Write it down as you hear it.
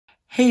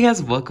Hey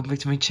guys, welcome back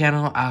to my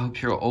channel. I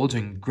hope you're all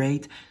doing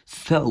great.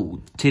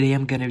 So, today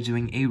I'm gonna be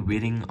doing a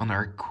reading on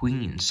our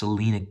queen,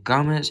 Selena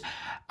Gomez.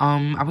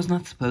 I was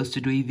not supposed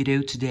to do a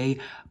video today,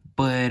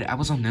 but I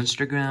was on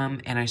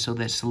Instagram and I saw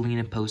that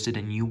Selena posted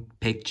a new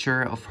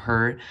picture of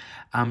her.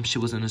 She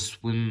was in a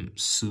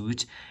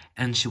swimsuit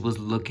and she was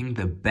looking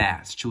the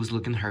best. She was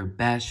looking her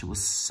best. She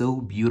was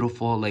so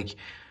beautiful, like,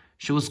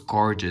 she was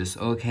gorgeous,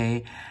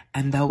 okay?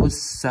 And that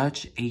was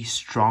such a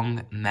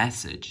strong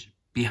message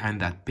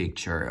behind that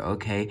picture,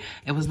 okay?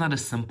 It was not a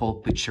simple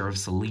picture of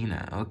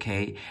Selena,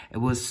 okay? It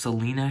was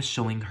Selena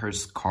showing her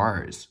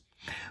scars,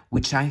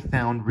 which I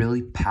found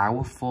really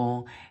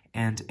powerful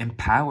and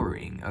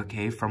empowering,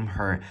 okay, from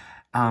her.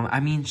 I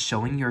mean,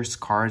 showing your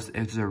scars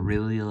is a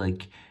really,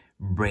 like,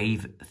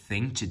 brave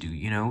thing to do,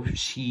 you know?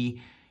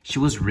 She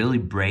was really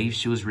brave.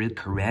 She was really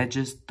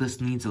courageous.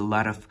 This needs a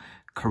lot of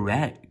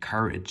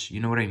courage, you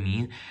know what I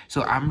mean?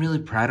 So I'm really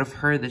proud of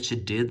her that she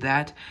did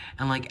that,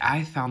 and like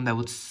I found that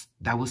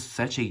was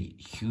such a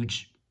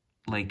huge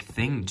like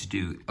thing to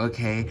do,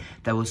 okay?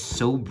 That was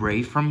so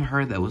brave from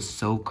her, that was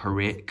so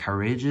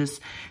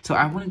courageous. So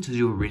I wanted to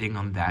do a reading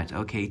on that,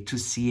 okay, to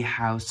see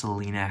how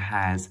Selena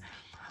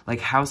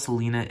how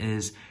Selena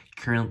is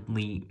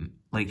currently,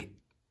 like,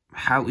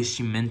 how is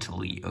she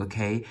mentally,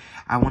 okay?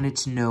 I wanted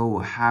to know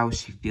how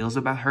she feels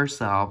about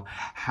herself,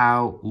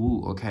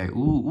 oh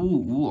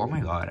my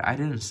god, I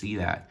didn't see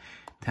that.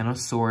 Ten of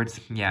Swords,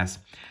 yes.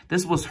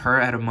 This was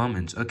her at a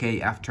moment,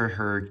 okay, after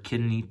her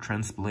kidney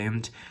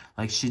transplant.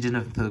 Like, she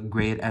didn't feel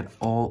great at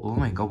all. Oh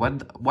my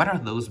god, what are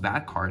those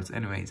bad cards?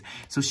 Anyways,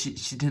 so she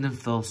didn't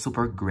feel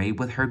super great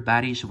with her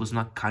body. She was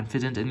not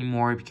confident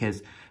anymore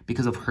because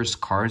of her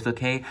scars,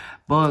 okay?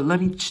 But let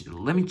me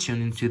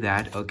tune into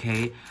that,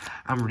 okay?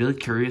 I'm really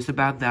curious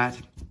about that.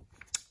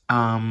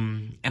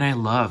 And I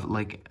love,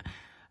 like,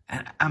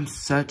 I'm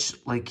such,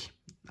 like,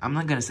 I'm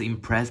not gonna say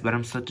impressed, but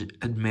I'm such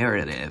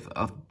admirative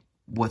of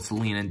what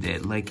Selena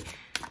did. Like,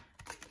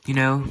 you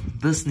know,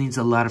 this needs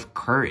a lot of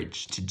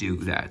courage to do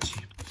that.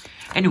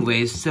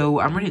 Anyways, so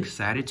I'm really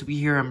excited to be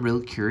here. I'm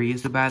really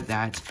curious about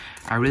that.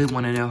 I really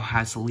want to know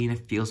how Selena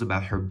feels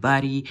about her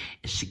body.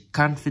 Is she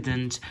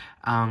confident?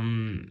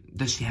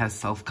 Does she have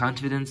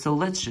self-confidence? So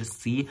let's just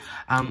see.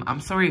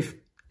 I'm sorry if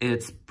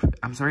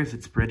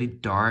it's pretty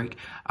dark.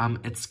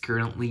 It's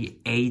currently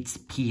 8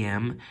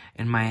 p.m.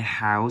 in my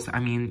house. I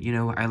mean, you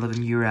know, I live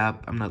in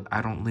Europe.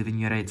 I don't live in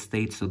the United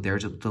States, so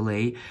there's a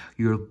delay.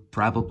 You're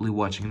probably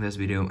watching this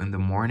video in the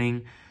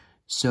morning.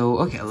 So,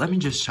 okay, let me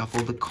just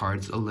shuffle the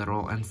cards a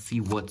little and see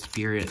what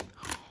Spirit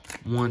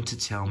want to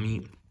tell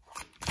me.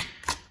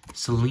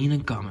 Selena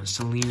Gomez,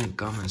 Selena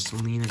Gomez,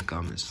 Selena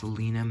Gomez,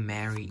 Selena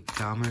Mary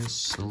Gomez,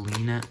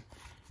 Selena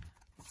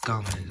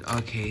Gomez.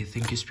 Okay,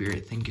 thank you,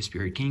 Spirit. Thank you,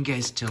 Spirit. Can you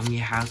guys tell me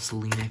how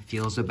Selena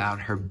feels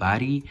about her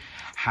body?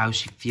 How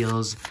she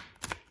feels?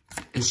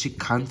 Is she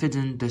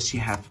confident? Does she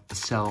have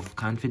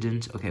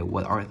self-confidence? Okay,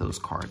 what are those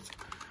cards?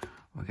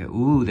 Okay,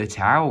 ooh, the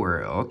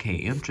Tower. Okay,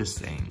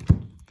 interesting.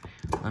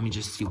 Let me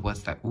just see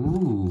what's that.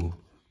 Ooh,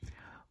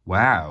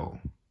 wow.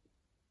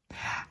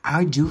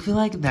 I do feel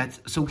like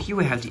that's... So here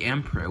we have the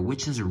Emperor,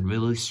 which is a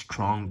really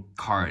strong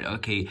card,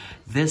 okay?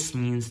 This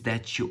means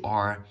that you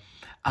are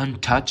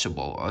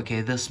untouchable,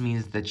 okay? This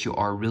means that you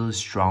are really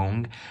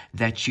strong,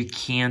 that you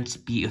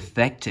can't be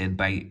affected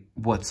by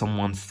what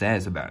someone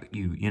says about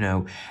you, you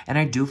know? And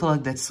I do feel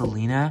like that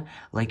Selena,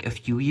 like a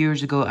few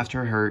years ago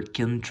after her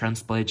kidney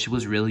transplant, she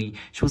was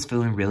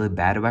feeling really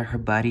bad about her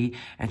body,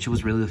 and she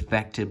was really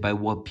affected by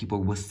what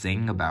people were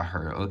saying about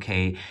her,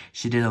 okay?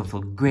 She didn't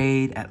feel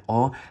great at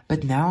all,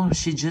 but now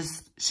she's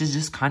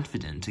just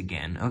confident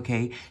again,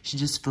 okay? She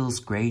just feels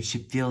great. She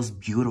feels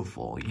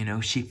beautiful, you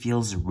know? She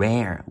feels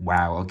rare.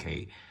 Wow,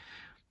 okay.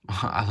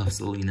 I love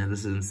Selena.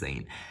 This is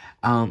insane.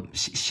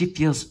 She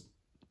feels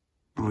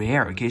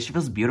rare, okay? She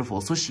feels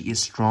beautiful. So she is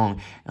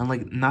strong. And,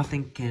 like,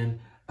 nothing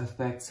can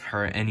affect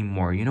her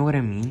anymore. You know what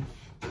I mean?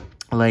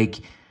 Like,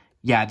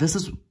 yeah, this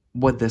is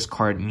what this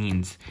card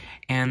means.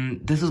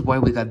 And this is why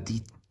we got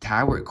the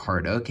Tower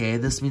card, okay?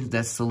 This means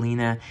that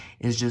Selena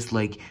is just,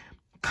 like,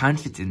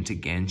 confident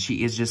again.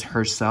 She is just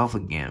herself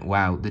again.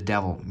 Wow, the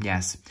Devil,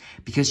 yes.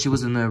 Because she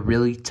was in a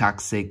really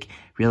toxic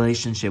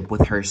relationship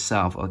with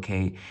herself,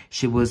 okay?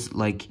 She was,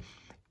 like,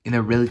 in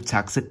a really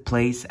toxic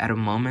place at a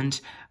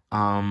moment.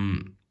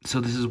 So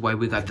this is why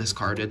we got this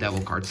card, the Devil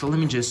card. So let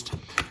me just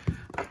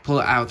pull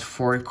out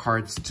 4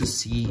 cards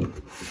to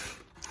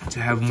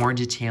have more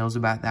details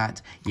about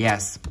that.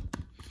 Yes.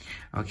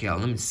 Okay,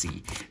 let me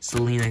see.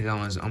 Selena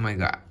Gomez, oh my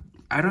god.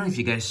 I don't know if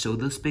you guys saw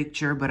this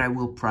picture, but I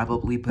will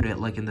probably put it,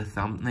 like, in the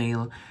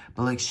thumbnail.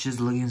 But, like, she's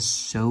looking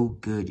so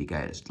good, you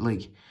guys.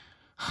 Like,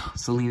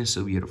 Selena's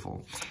so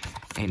beautiful.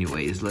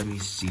 Anyways, let me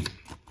see.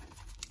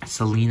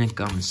 Selena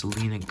Gomez,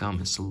 Selena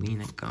Gomez,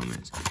 Selena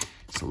Gomez,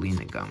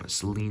 Selena Gomez,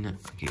 Selena.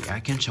 Okay, I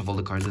can shuffle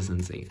the cards, that's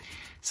insane.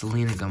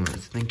 Selena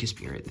Gomez, thank you,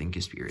 Spirit, thank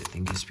you, Spirit,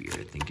 thank you,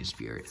 Spirit, thank you,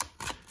 Spirit.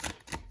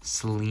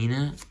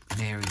 Selena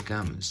Mary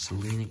Gomez,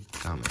 Selena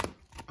Gomez.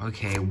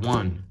 Okay,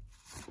 1,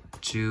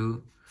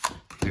 2,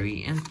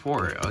 3, and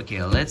 4.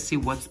 Okay, let's see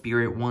what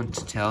Spirit wants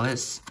to tell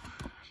us.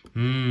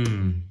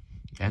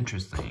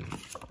 Interesting.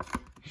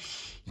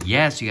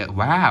 Yes, you got,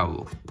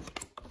 wow.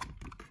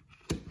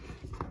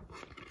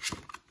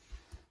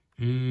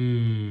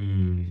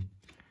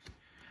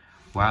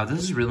 Wow, this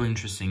is really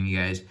interesting, you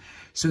guys.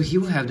 So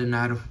here we have the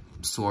Knight of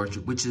Swords,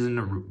 which isn't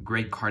a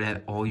great card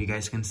at all. You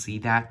guys can see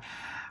that.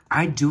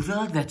 I do feel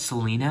like that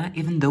Selena,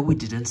 even though we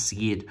didn't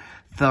see it,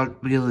 felt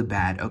really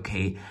bad,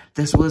 okay?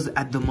 This was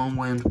at the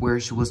moment where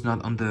she was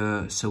not on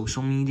the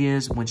social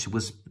medias, when she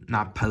was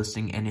not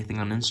posting anything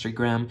on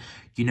Instagram.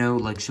 You know,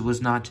 like she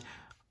was not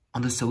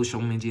on the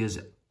social medias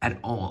at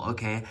all,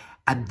 okay?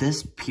 At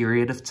this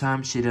period of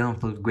time, she didn't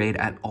feel great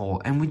at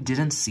all, and we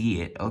didn't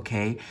see it,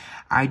 okay?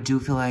 I do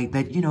feel like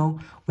that, you know,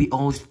 we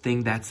always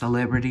think that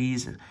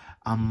celebrities,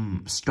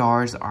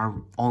 stars are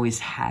always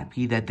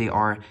happy that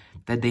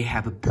they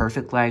have a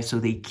perfect life, so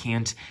they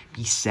can't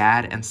be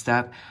sad and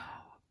stuff.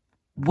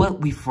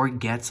 What we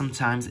forget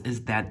sometimes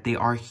is that they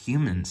are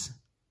humans.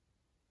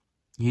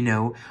 You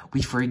know,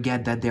 we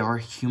forget that they are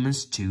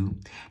humans too,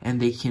 and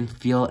they can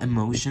feel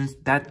emotions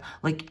that,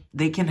 like,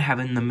 they can have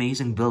an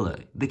amazing villa.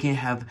 They can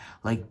have,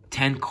 like,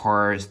 10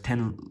 cars,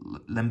 10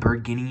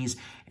 Lamborghinis,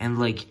 and,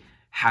 like,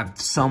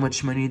 have so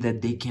much money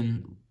that they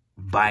can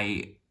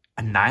buy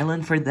an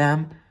island for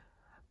them.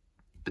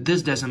 But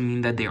this doesn't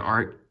mean that they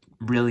are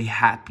really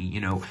happy,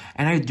 you know.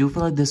 And I do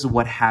feel like this is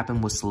what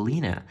happened with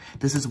Selena.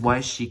 This is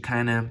why she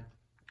kind of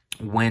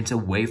went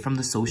away from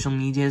the social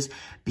medias,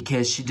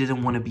 because she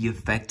didn't want to be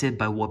affected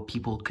by what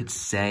people could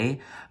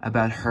say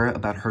about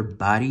her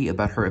body,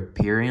 about her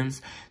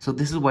appearance. So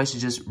this is why she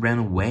just ran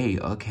away,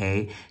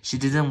 okay? She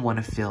didn't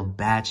want to feel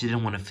bad. She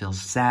didn't want to feel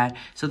sad.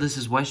 So this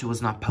is why she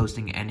was not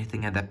posting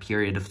anything at that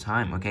period of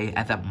time, okay?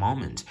 At that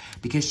moment.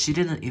 Because she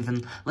didn't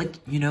even, like,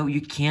 you know, you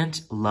can't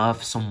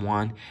love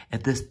someone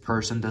if this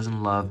person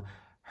doesn't love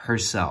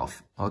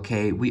herself,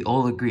 okay? We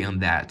all agree on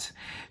that.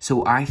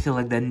 So I feel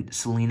like that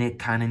Selena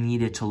kind of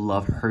needed to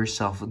love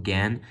herself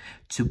again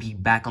to be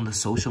back on the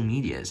social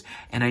medias.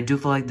 And I do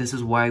feel like this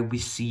is why we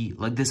see,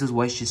 like, this is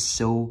why she's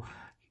so,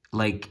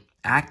 like,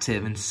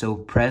 active and so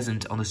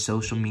present on the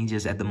social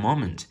medias at the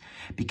moment,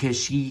 because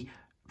she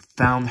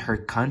found her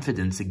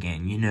confidence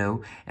again, you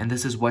know? And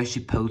this is why she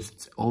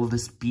posts all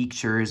these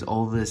pictures,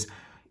 all these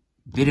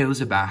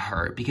videos about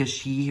her, because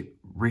she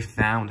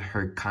refound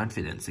her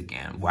confidence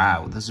again.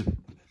 Wow, this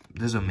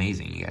is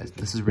amazing, you guys.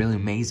 This is really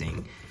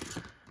amazing.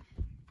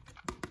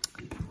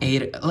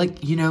 8,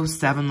 like, you know,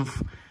 7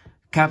 of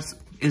Cups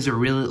is a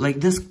really, like,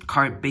 this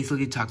card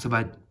basically talks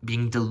about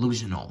being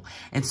delusional.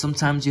 And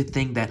sometimes you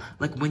think that,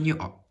 like, when you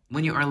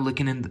are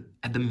looking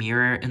at the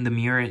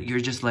mirror, you're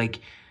just like,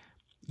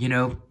 you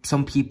know,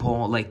 some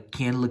people, like,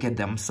 can't look at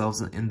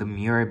themselves in the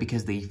mirror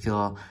because they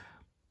feel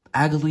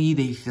ugly,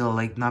 they feel,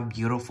 like, not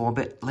beautiful.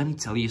 But let me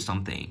tell you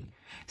something.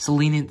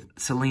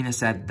 Selena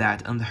said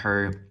that on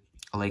her,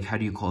 like, how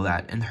do you call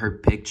that? In her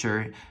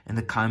picture, in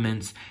the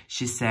comments,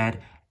 she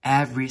said,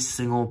 every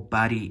single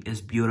body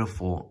is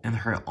beautiful in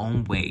her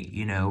own way,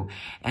 you know?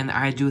 And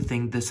I do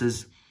think this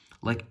is,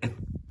 like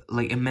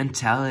a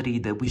mentality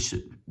that we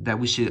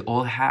should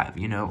all have,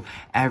 you know?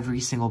 Every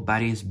single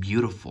body is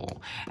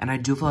beautiful. And I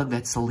do feel like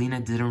that Selena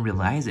didn't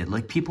realize it.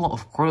 Like, people,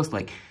 of course,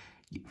 like,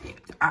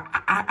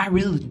 I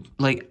really,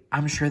 like,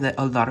 I'm sure that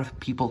a lot of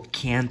people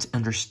can't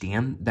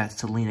understand that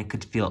Selena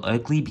could feel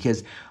ugly,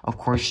 because, of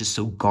course, she's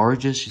so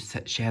gorgeous.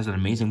 She has an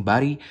amazing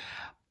body.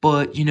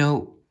 But, you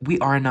know, we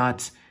were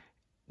not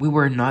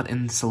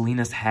in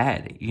Selena's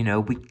head, you know?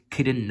 We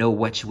couldn't know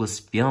what she was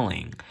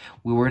feeling.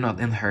 We were not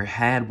in her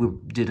head. We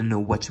didn't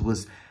know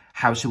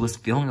how she was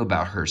feeling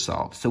about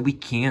herself. So we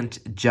can't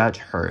judge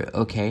her,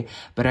 okay?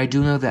 But I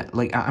do know that,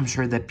 like, I'm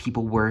sure that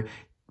people were,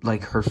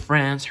 like, her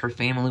friends, her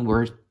family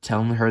were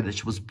telling her that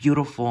she was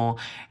beautiful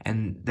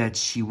and that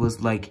she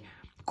was, like,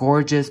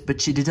 gorgeous,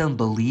 but she didn't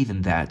believe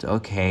in that,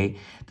 okay?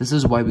 This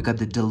is why we got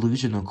the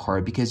delusional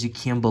card, because you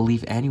can't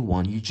believe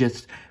anyone. You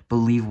just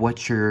believe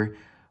what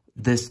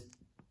this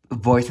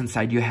voice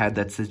inside your head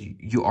that says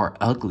you are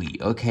ugly,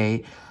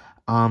 okay?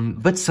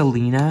 But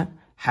Selena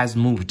has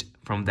moved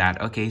from that,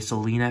 okay?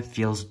 Selena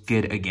feels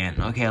good again,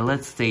 okay?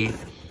 Let's stay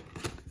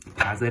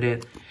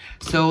positive.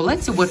 So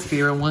let's see what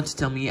Farrah wants to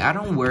tell me. I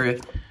don't wear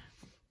it.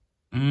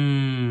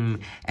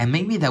 And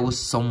maybe that was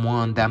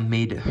someone that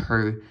made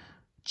her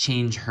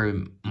change her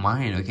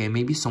mind, okay?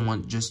 Maybe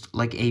someone, just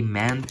like a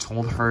man,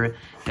 told her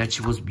that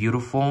she was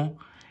beautiful,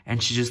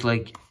 and she just,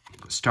 like,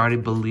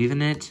 started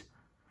believing it.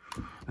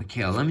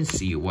 Okay, let me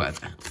see what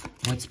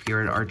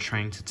Spirit are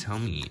trying to tell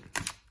me.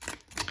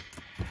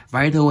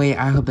 By the way,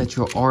 I hope that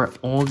you are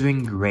all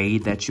doing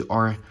great, that you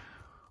are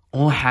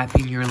all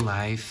happy in your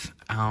life,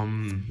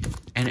 and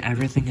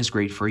everything is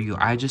great for you.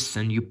 I just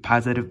send you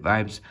positive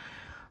vibes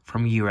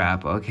from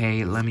Europe,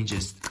 okay? Let me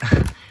just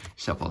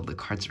shuffle the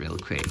cards real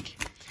quick.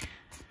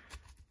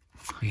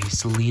 Okay,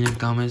 Selena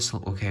Gomez.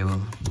 Okay,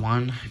 well,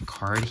 1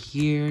 card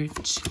here,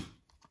 2,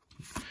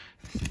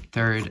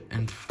 3rd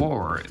and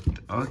 4th.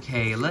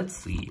 Okay, let's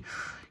see.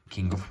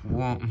 King of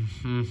Wands.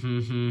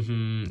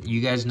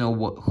 You guys know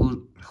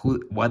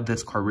what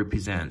this card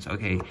represents.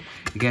 Okay,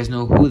 you guys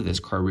know who this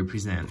card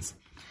represents.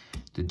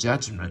 The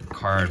Judgment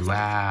card.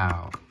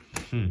 Wow.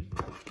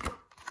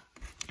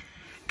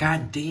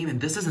 God damn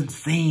it, this is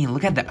insane.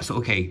 Look at that. So,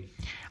 okay,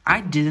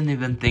 I didn't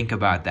even think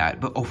about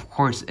that. But of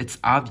course, it's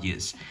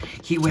obvious.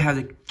 Here we have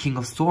the King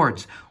of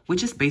Swords,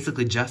 which is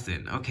basically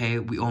Justin, okay?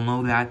 We all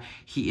know that.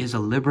 He is a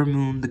Libra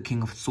moon. The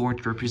King of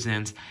Swords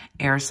represents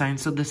air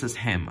signs, so this is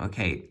him,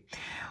 okay?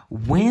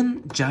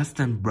 When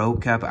Justin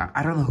broke up,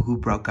 I don't know who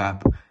broke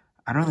up.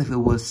 I don't know if it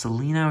was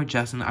Selena or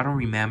Justin, I don't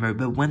remember.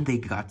 But when they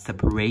got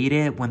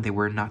separated, when they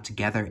were not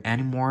together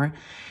anymore,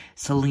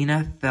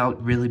 Selena felt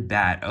really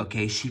bad,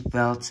 okay? She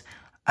felt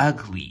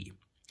ugly.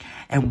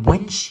 And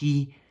when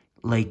she,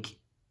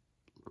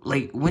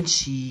 when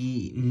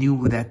she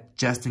knew that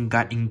Justin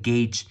got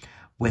engaged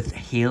with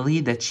Haley,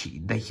 that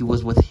he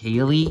was with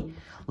Haley,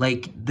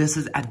 like, this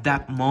is at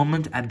that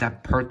moment, at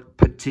that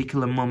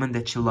particular moment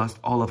that she lost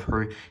all of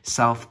her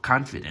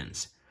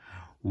self-confidence.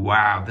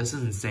 Wow, this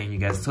is insane, you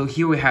guys. So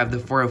here we have the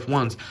Four of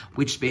Wands,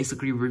 which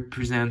basically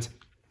represents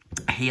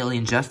Haley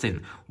and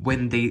Justin.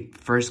 When they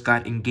first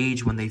got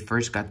engaged, when they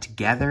first got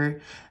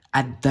together,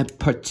 at that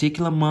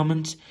particular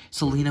moment,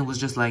 Selena was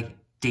just like,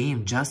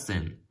 damn,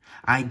 Justin,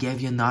 I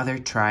gave you another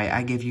try.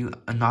 I gave you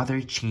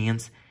another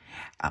chance.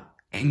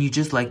 And you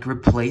just, like,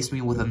 replaced me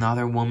with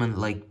another woman,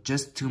 like,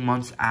 just 2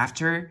 months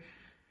after.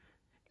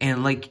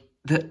 And, like,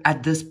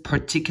 at this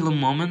particular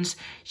moment,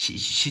 she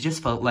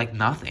just felt like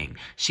nothing.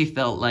 She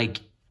felt like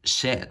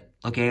shit.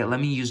 Okay,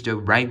 let me use the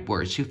right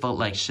word. She felt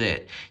like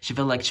shit. She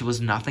felt like she was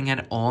nothing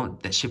at all.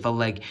 That she felt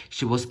like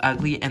she was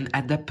ugly. And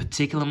at that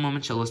particular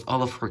moment, she lost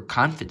all of her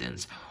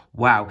confidence.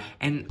 Wow.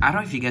 And I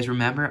don't know if you guys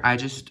remember, I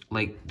just,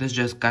 like, this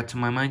just got to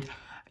my mind.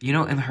 You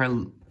know, in her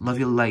Love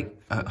You Like,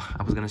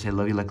 I was gonna say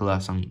Love You Like a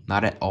Love song,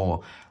 not at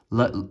all.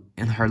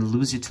 In her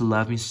Lose You to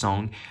Love Me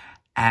song,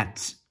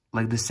 at,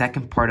 like, the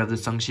second part of the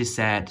song, she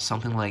said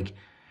something like,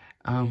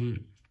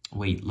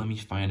 wait, let me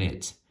find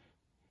it.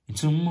 In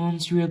 2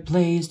 months you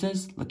replaced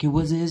us, like it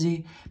was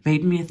easy,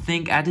 made me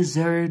think I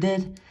deserved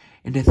it.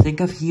 In the thick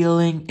of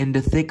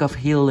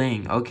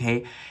healing,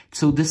 okay?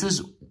 So this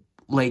is,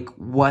 like,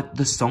 what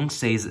the song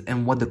says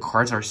and what the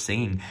cards are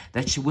saying,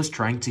 that she was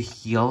trying to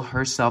heal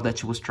herself, that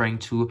she was trying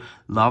to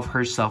love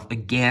herself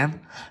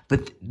again.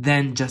 But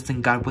then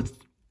Justin got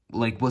with,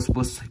 like, was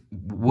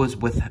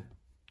with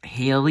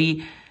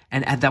Haley,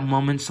 and at that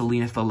moment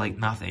Selena felt like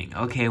nothing.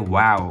 Okay,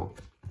 wow,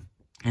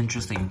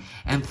 interesting.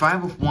 And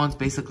Five of Wands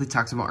basically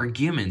talks about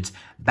argument,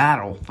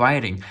 battle,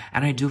 fighting,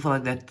 and I do feel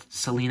like that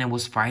Selena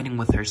was fighting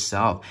with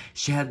herself.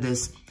 She had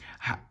this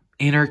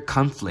inner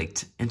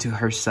conflict into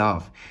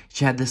herself.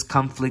 She had this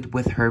conflict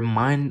with her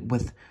mind,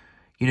 with,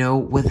 you know,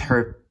 with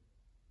her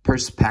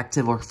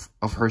perspective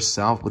of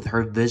herself, with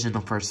her vision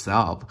of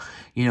herself.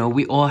 You know,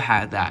 we all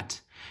had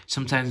that.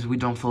 Sometimes we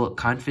don't feel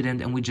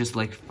confident and we just,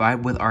 like,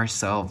 fight with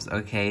ourselves,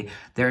 okay?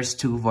 There's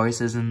two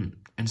voices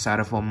inside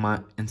of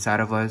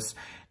us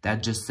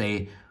that just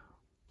say,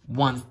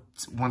 one's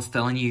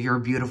telling you you're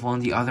beautiful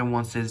and the other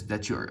one says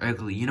that you're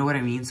ugly. You know what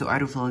I mean? So I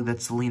do feel like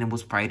that Selena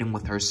was fighting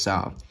with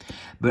herself.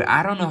 But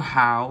I don't know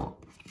how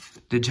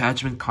the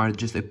Judgment card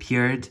just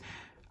appeared.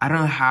 I don't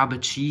know how,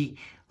 but she,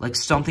 like,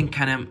 something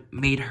kind of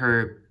made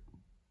her,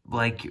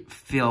 like,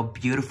 feel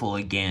beautiful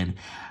again.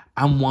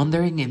 I'm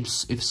wondering if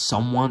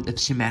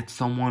she met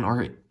someone,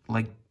 or,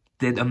 like,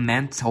 did a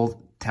man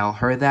tell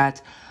her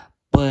that,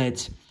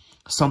 but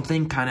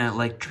something kind of,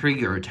 like,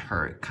 triggered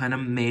her, kind of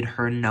made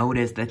her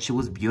notice that she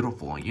was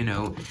beautiful, you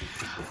know.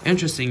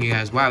 Interesting, you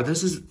guys. Wow,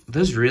 this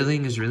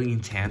reading is really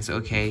intense,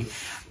 okay?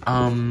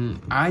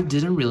 I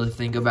didn't really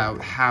think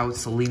about how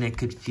Selena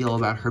could feel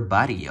about her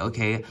body,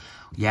 okay?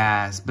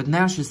 Yes, but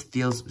now she's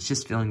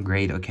feeling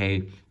great,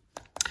 okay?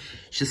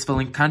 She's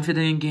feeling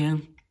confident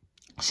again.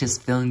 She's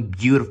feeling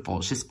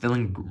beautiful. She's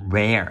feeling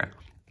rare.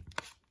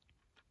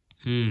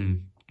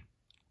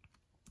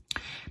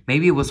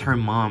 Maybe it was her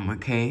mom,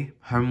 okay?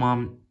 Her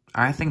mom,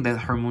 I think that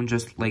her mom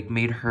just, like,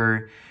 made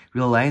her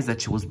realize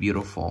that she was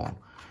beautiful.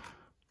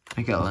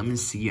 Okay, let me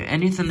see.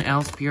 Anything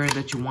else, Pierre,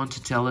 that you want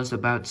to tell us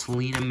about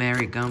Selena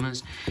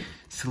Gomez?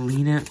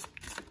 Selena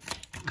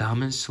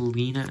Gomez.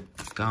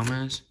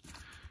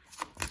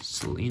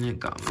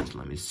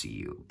 Let me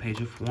see.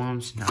 Page of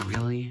Wands, not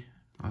really.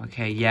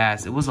 Okay,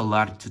 yes, it was a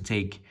lot to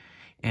take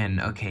in.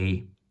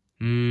 Okay.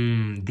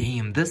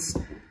 Damn, this...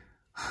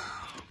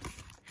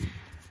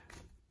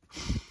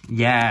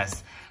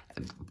 Yes.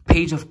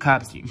 Page of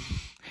Cups.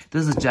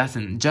 This is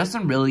Justin.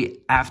 Justin really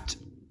effed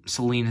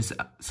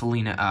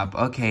Selena up,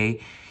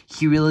 okay?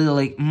 He really,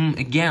 like,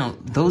 again,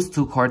 those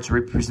two cards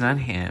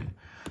represent him.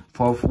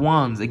 Four of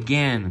Wands,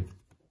 again.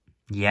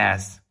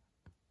 Yes.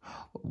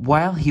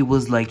 While he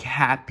was, like,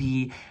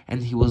 happy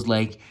and he was,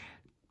 like,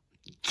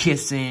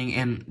 kissing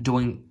and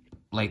doing,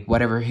 like,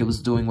 whatever he was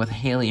doing with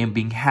Haley and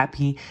being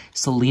happy,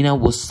 Selena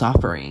was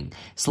suffering.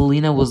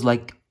 Selena was,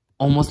 like,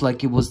 almost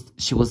like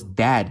she was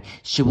dead.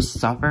 She was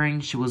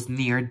suffering. She was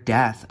near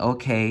death,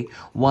 okay?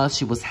 While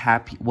he was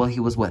happy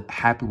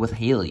with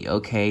Haley,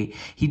 okay?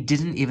 He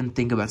didn't even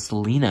think about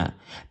Selena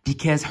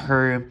because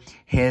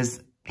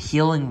his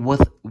healing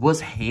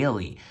was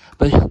Haley.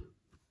 But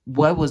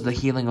what was the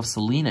healing of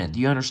Selena? Do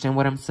you understand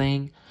what I'm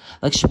saying?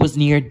 Like, she was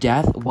near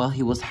death while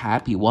he was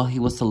happy, while he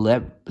was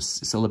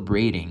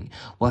celebrating,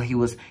 while he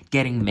was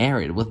getting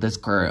married with this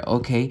girl,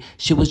 okay?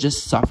 She was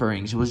just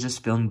suffering. She was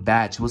just feeling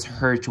bad. She was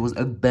hurt. She was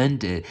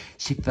abandoned.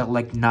 She felt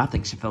like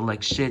nothing. She felt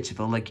like shit. She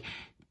felt like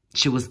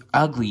she was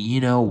ugly,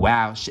 you know?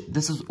 Wow.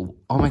 This is,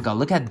 oh my God,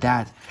 look at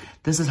that.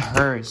 This is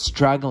her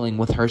struggling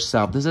with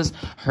herself. This is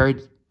her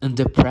in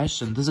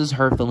depression. This is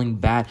her feeling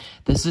bad.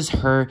 This is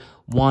her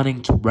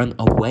wanting to run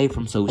away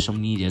from social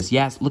medias.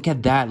 Yes, look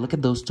at that. Look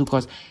at those two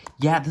cars.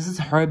 Yeah, this is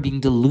her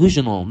being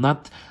delusional,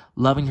 not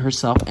loving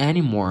herself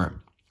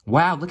anymore.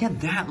 Wow, look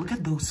at that. Look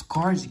at those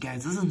scars, you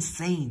guys. This is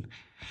insane.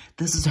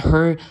 This is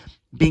her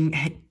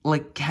being,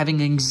 like,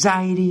 having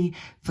anxiety,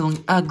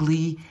 feeling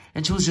ugly,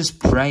 and she was just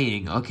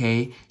praying,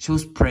 okay? She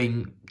was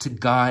praying to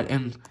God,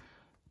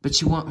 but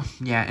she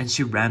and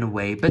she ran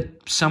away,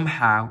 but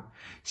somehow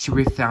she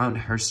refound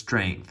her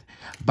strength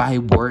by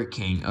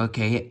working,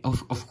 okay?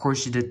 Of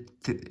course, she did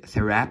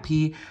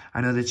therapy.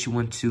 I know that she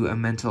went to a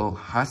mental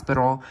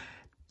hospital.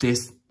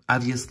 This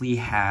obviously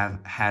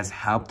has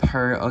helped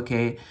her,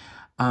 okay?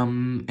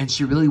 And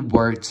she really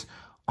worked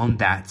on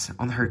that,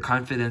 on her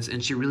confidence,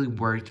 and she really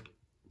worked,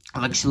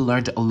 like, she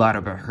learned a lot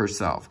about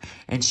herself,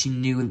 and she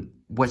knew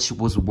what she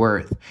was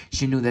worth.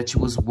 She knew that she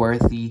was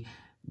worthy,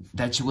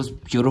 that she was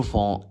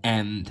beautiful,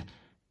 and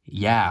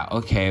yeah,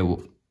 okay,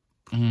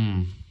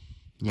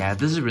 yeah,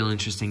 this is really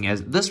interesting,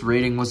 guys. This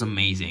rating was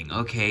amazing,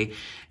 okay?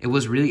 It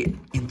was really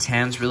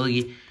intense,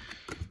 really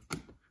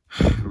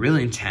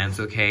intense,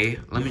 okay?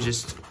 Let me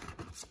just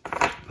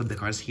put the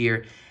cards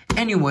here.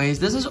 Anyways,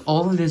 this is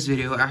all of this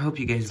video. I hope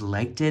you guys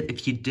liked it.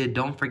 If you did,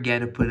 don't forget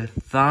to put a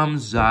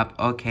thumbs up,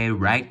 okay,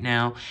 right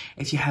now.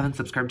 If you haven't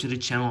subscribed to the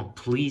channel,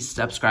 please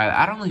subscribe.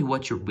 I don't know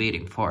what you're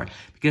waiting for,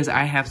 because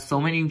I have so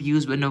many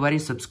views, but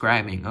nobody's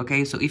subscribing,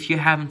 okay? So if you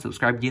haven't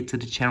subscribed yet to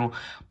the channel,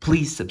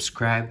 please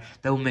subscribe.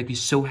 That will make me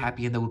so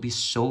happy, and that will be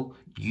so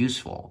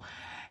useful.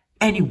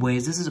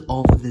 Anyways, this is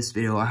all for this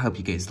video. I hope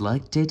you guys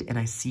liked it, and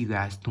I see you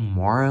guys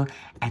tomorrow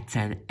at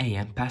 10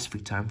 a.m.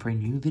 Pacific time for a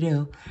new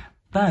video.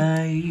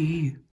 Bye!